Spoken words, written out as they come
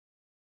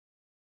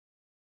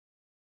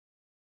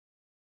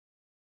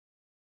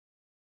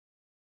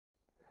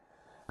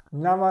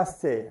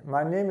Namaste,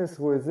 my name is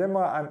Rui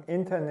Zimmer, I'm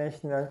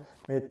International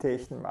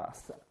Meditation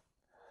Master.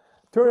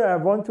 Today I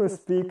want to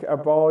speak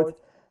about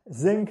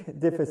zinc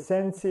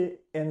deficiency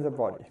in the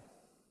body.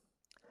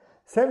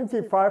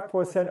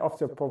 75% of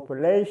the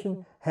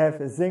population have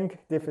zinc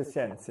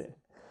deficiency.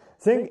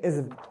 Zinc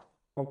is,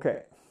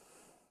 okay,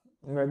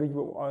 maybe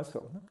you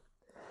also.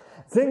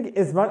 Zinc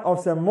is one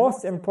of the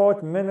most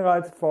important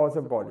minerals for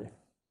the body.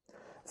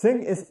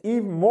 Zinc is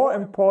even more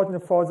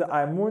important for the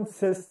immune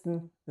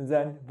system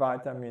than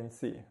vitamin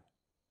C.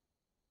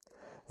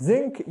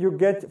 Zinc you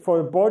get for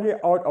the body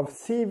out of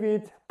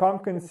seaweed,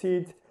 pumpkin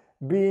seed,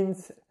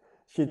 beans,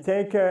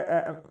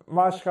 shiitake,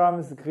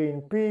 mushrooms,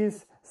 green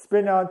peas,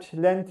 spinach,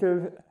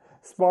 lentil,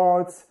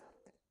 sprouts,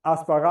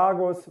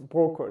 asparagus,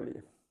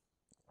 broccoli.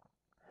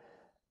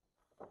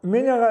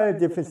 Mineral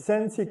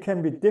deficiency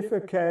can be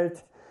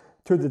difficult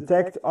to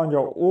detect on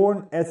your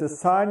own as the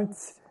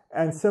signs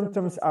and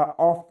symptoms are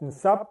often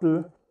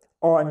subtle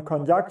or in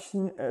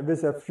conjunction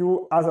with a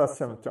few other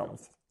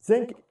symptoms.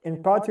 Zinc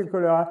in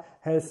particular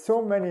has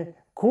so many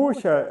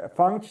crucial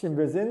functions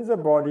within the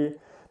body,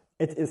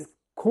 it is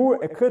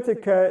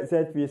critical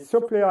that we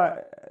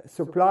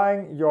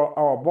supplying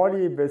our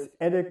body with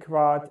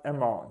adequate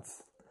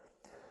amounts.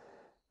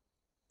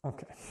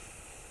 Okay.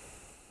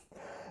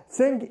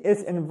 Zinc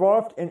is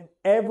involved in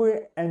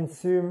every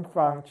enzyme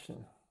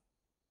function.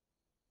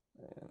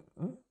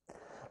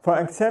 For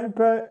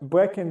example,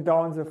 breaking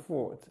down the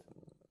food.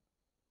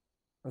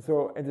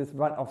 So it is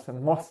one of the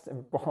most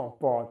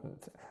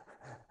important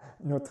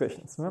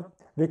nutritions. No?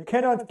 We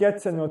cannot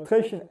get the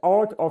nutrition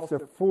out of the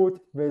food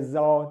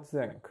without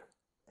zinc.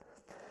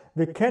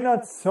 We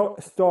cannot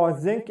store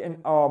zinc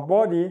in our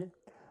body,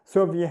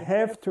 so we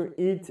have to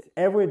eat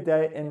every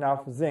day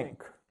enough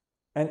zinc.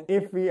 And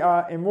if we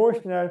are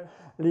emotionally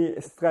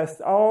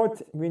stressed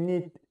out, we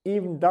need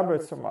even double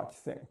so much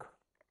zinc.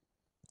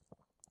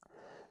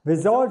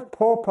 Without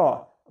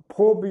proper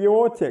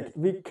probiotic,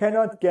 we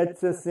cannot get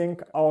the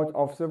zinc out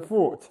of the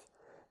food.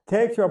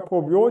 Take your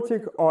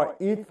probiotic or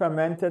eat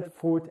fermented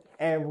food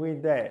every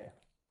day.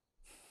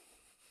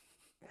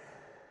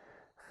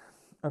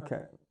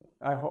 Okay,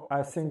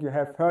 I think you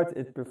have heard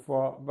it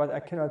before, but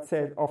I cannot say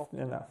it often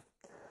enough.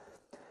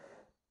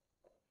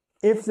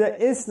 If there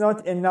is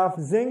not enough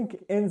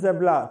zinc in the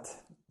blood,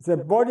 the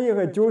body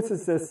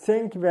reduces the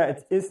zinc where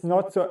it is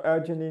not so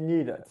urgently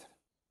needed.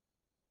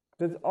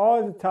 That's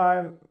all the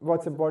time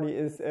what the body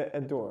is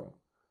doing.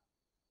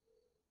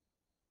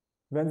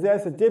 When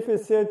there's a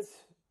deficit,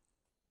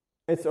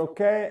 it's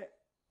okay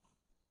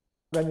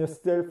when you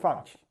still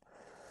function.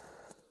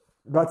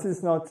 But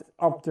it's not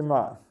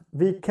optimal.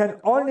 We can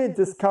only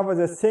discover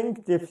the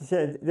zinc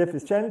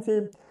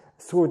deficiency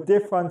through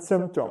different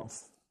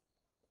symptoms.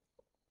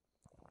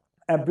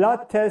 A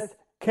blood test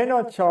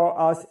cannot show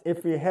us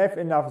if we have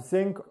enough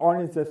zinc,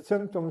 only the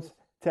symptoms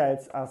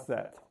tells us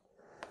that.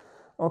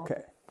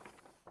 Okay.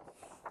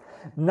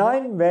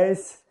 9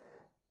 ways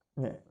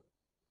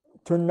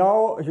to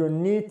know you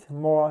need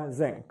more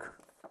zinc.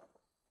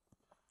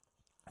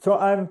 So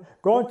I'm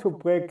going to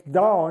break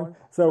down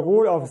the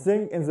role of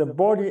zinc in the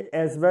body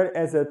as well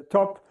as the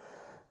top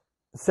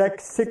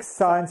 6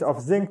 signs of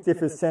zinc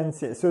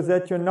deficiency so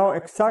that you know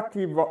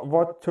exactly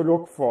what to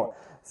look for.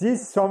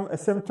 These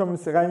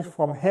symptoms range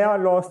from hair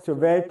loss to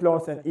weight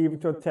loss and even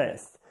to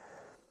taste.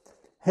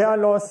 Hair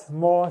loss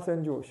more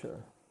than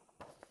usual.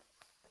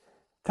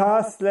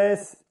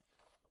 Tasteless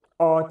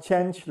or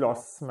change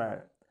loss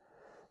smell.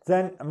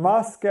 Then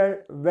muscle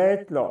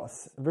weight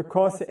loss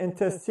because the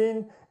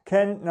intestine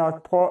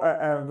cannot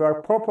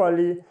work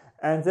properly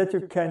and that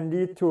you can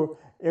lead to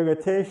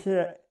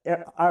irritated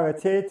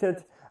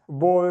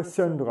bowel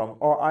syndrome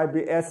or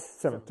IBS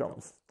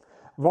symptoms.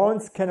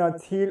 Wounds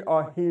cannot heal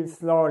or heal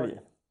slowly.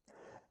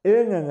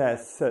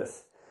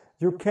 Illnesses.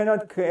 You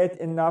cannot create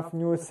enough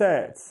new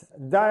cells.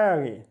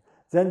 Diarrhea.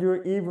 Then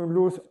you even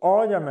lose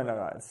all your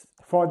minerals.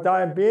 For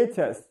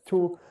diabetes,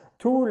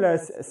 too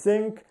less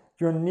zinc,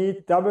 you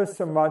need double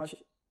so much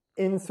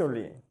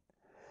insulin.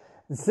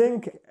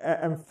 Zinc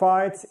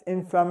fights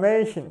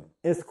inflammation,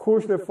 is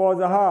crucial for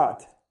the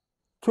heart.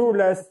 Too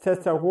less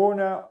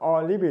testosterone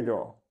or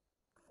libido.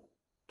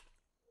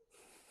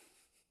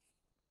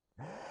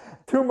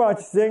 Too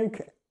much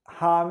zinc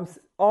harms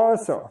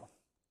also.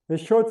 We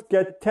should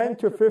get 10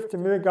 to 50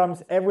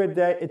 milligrams every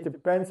day, it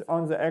depends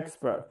on the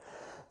expert.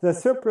 The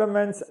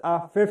supplements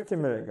are 50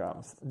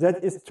 milligrams.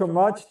 That is too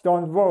much,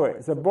 don't worry.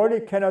 The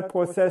body cannot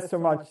process so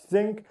much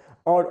zinc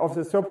out of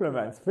the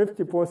supplements.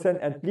 50%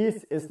 at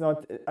least is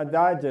not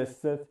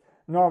digested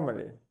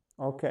normally.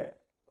 Okay.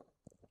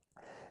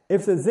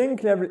 If the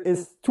zinc level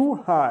is too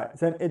high,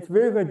 then it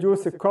will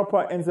reduce the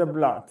copper in the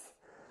blood.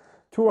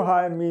 Too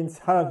high means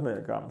 100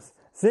 milligrams.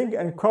 Zinc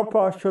and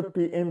copper should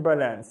be in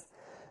balance.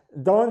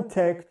 Don't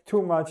take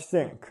too much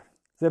zinc.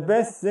 The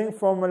best zinc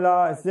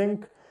formula is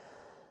zinc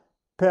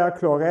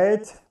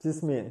perchlorate.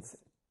 This means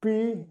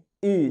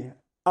PeRChlorate,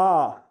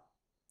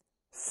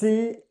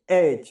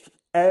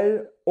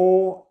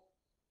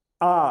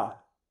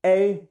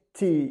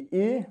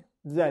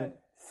 then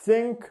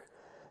zinc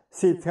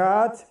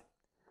citrate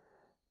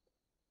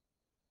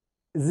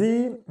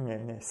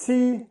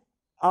C-I-T-R-A-T-E,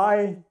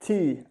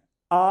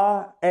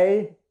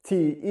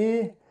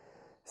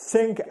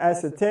 zinc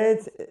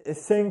acetate,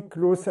 zinc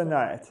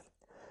gluconate.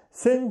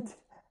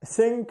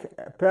 Zinc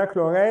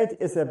perchlorate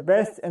is the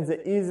best and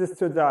the easiest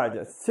to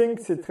digest. Zinc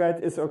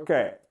citrate is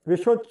okay. We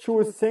should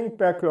choose zinc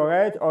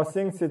perchlorate or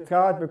zinc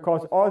citrate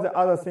because all the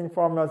other zinc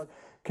formulas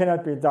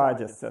cannot be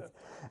digested.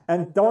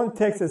 And don't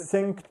take the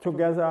zinc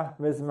together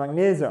with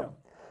magnesium.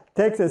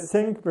 Take the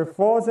zinc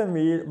before the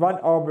meal, 1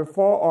 hour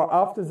before or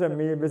after the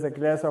meal with a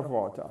glass of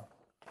water.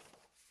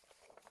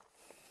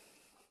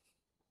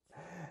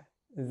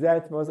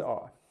 That was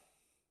all.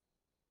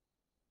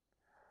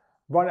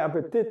 Bon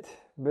appetit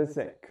with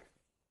zinc.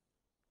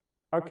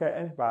 Okay,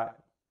 and bye.